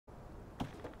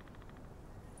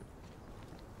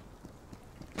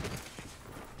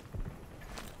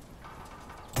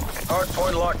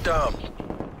Hardpoint locked down.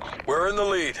 We're in the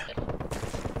lead.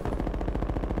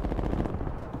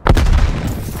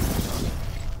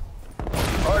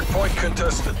 Hardpoint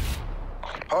contested.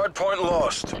 Hardpoint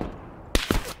lost.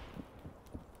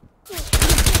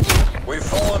 We've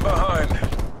fallen behind.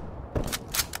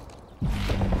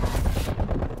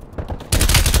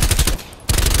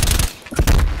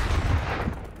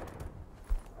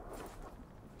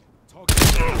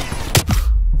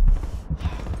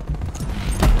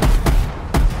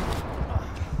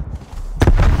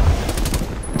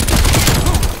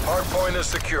 Hardpoint is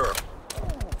secure.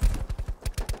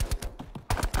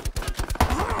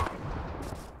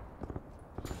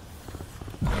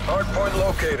 Hardpoint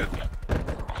located.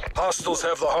 Hostiles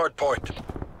have the hardpoint.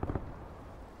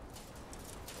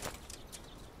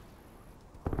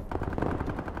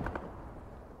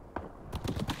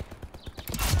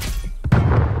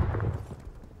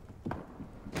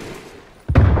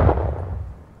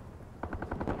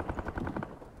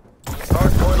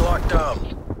 Hardpoint locked down.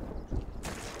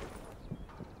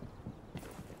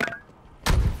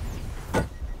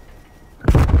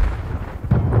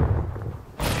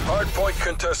 Hardpoint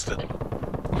contested.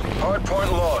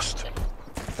 Hardpoint lost.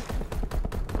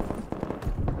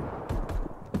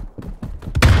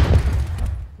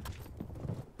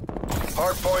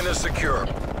 Hardpoint is secure.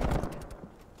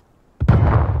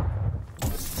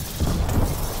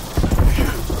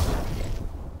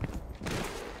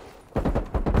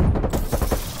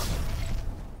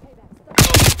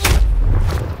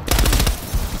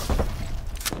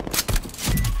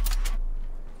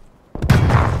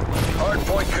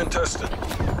 Hardpoint contested.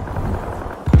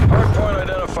 Hardpoint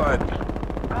identified.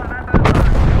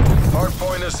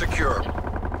 Hardpoint is secure.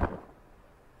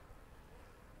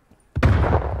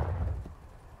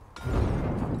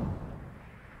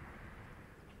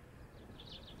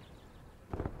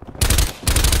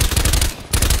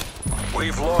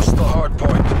 We've lost the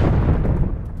hardpoint.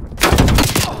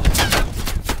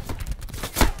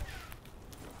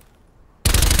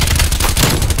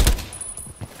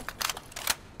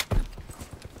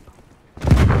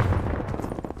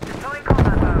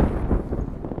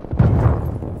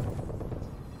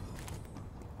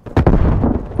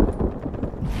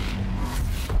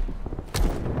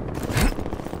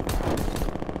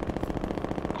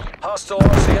 Hostile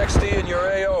RCXD in your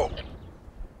AO.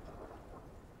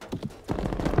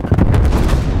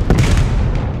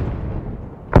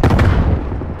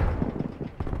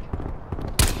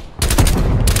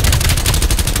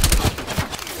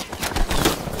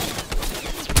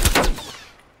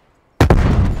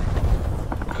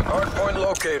 Hardpoint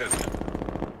located.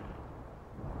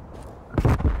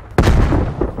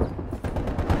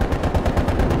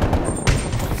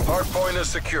 Hardpoint is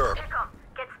secure.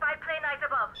 Get spy plane eyes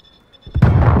above.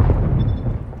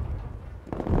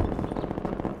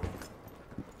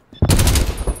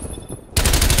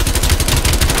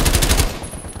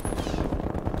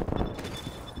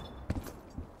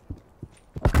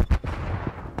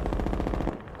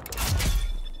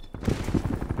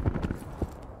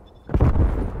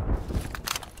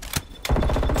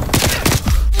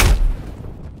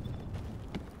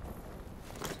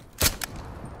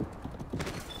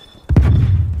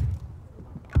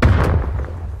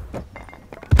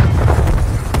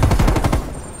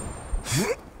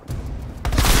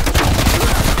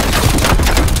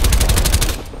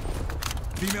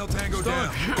 Female Tango down.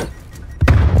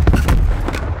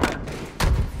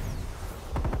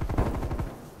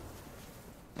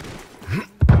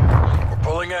 We're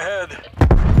pulling ahead.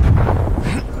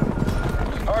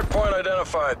 Hardpoint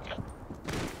identified.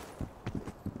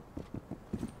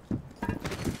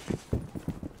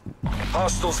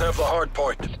 Hostiles have the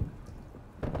hardpoint.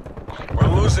 We're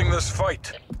losing this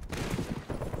fight.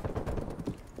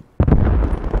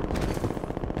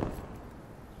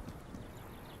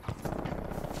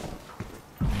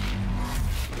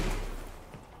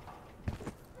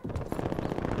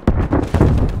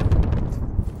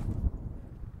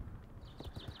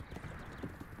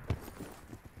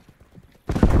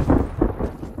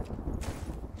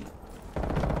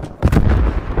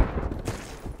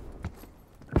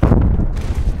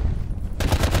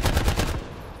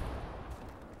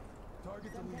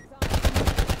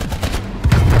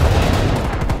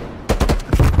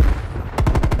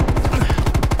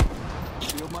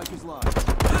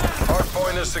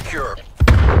 Hardpoint is secure.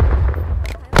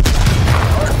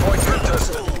 Hardpoint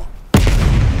contested.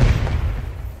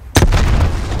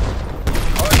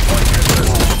 Hardpoint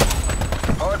contested.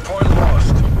 Hardpoint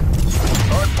lost.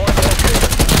 Hardpoint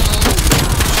located.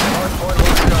 Hardpoint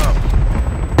locked down.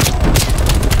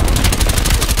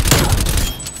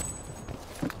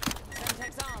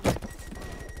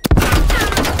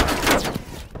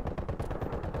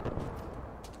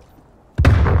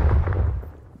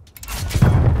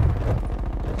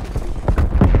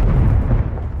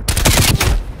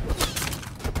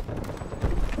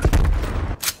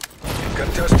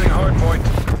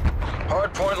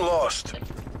 lost.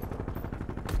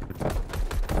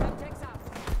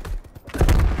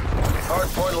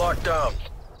 Hardpoint locked down.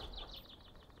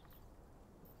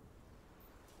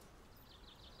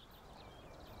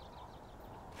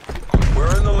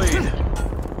 We're in the lead.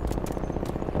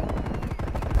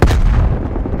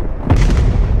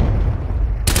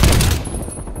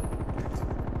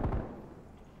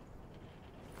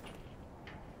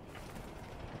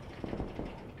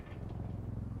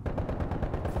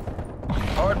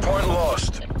 Hardpoint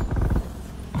lost.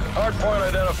 Hardpoint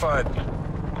identified.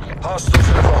 Hostiles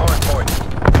have the hardpoint.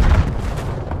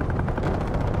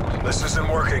 This isn't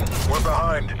working. We're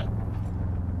behind.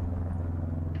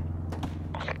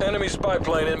 Enemy spy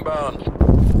plane inbound.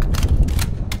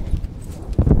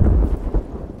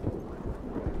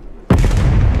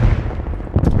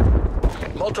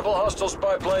 Multiple hostile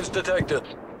spy planes detected.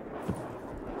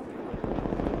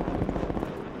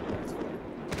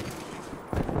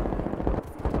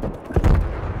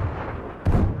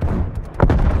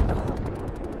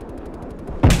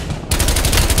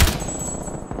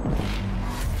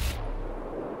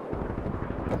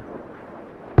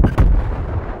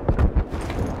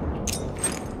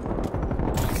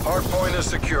 Hardpoint is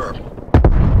secure.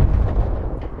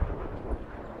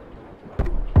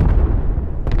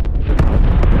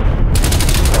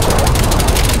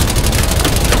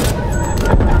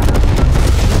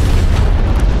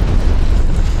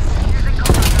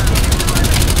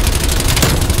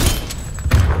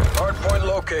 Hardpoint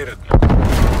located.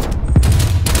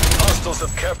 Hostiles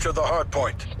have captured the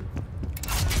hardpoint.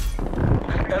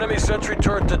 Enemy sentry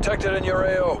turret detected in your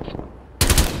AO.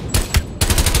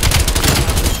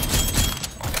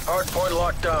 Hardpoint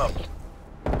locked down.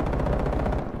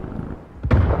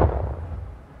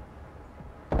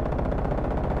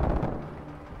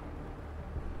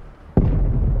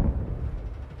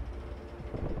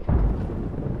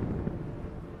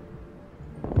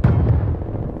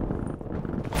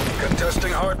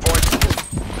 Contesting hardpoint.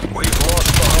 We've lost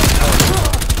the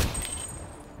hardpoint.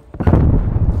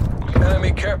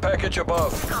 Enemy care package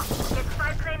above. Get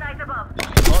spy plane eyes above.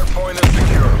 Hardpoint is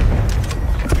secure.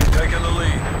 We've taken the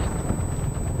lead.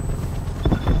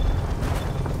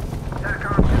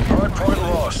 Hardpoint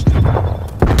lost.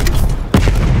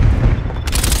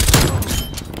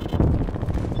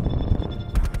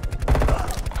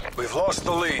 We've lost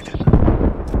the lead.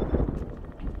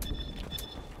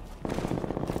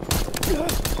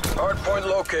 Hardpoint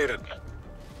located.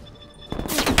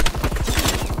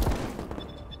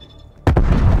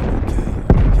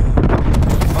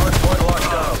 Hardpoint locked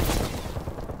down.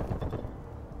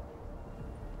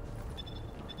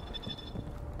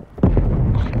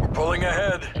 We're pulling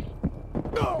ahead.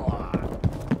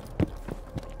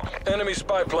 Enemy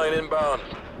spy plane inbound.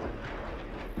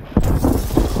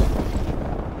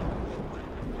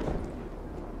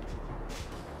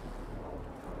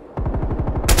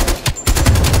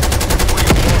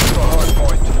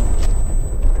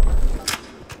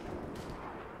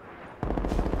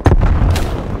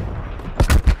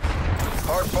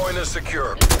 Hardpoint is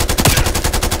secure.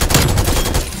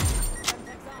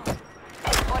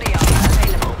 Body armor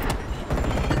available.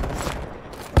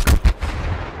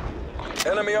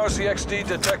 Enemy RCXD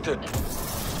detected.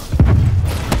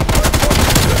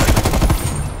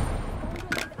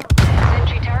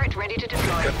 Sentry turret ready to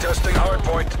deploy. Contesting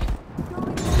hardpoint.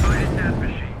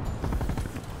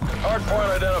 Hardpoint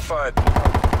identified.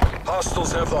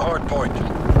 Hostiles have the hardpoint.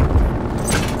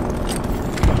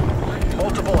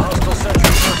 Multiple hostile sentry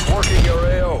turrets working your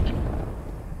AO.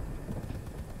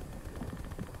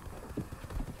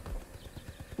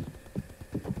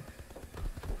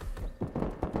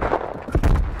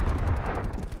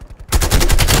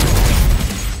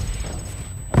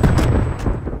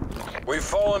 We've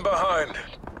fallen behind.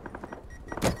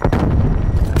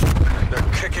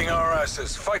 They're kicking our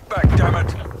asses. Fight back, damn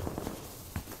it!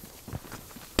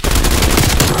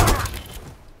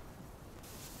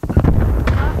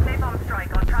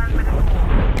 Strike on transmitter.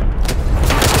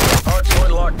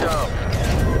 Hardpoint locked down.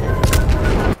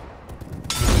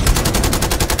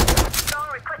 Star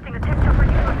requesting attention for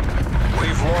you.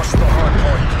 We've lost the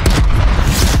hardpoint.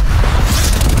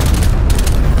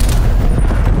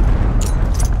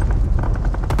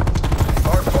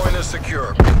 Hardpoint is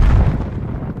secure.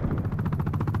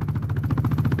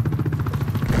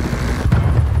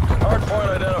 Hardpoint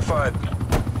identified.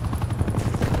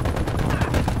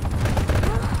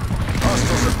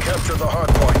 Hostiles have captured the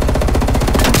hardpoint.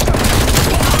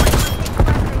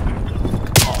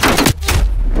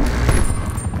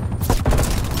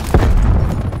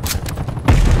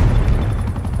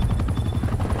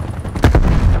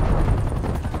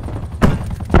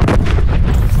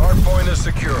 Hardpoint is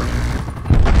secure.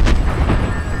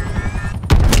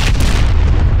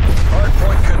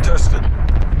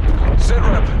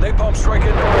 airstrike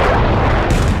inbound.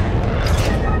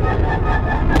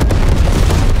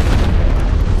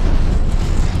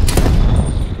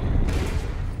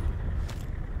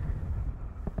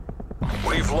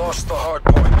 We've lost the hard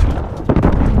point.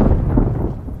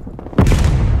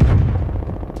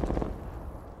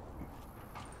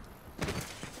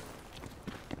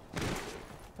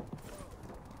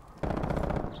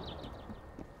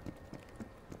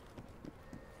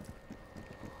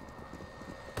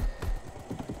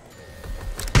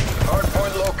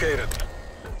 Hardpoint located.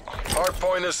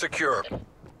 Hardpoint is secure.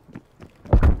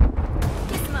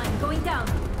 This mine going down.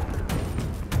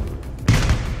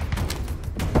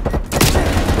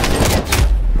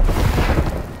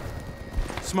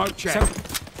 Smoke check.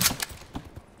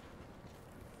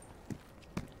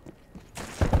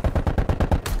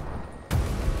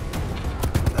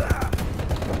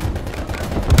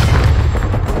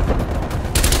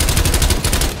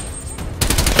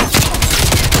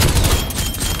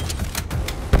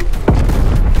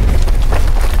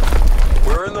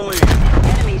 We're in the lead.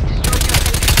 Enemies destroyed your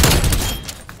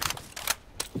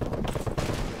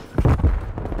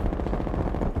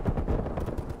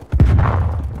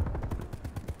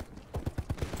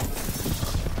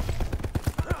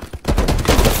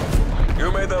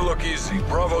You made that look easy.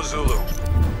 Bravo Zulu.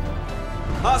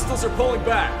 Hostiles are pulling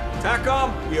back.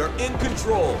 TACOM, we are in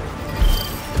control.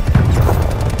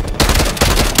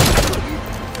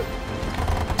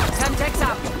 Semtex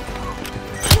out.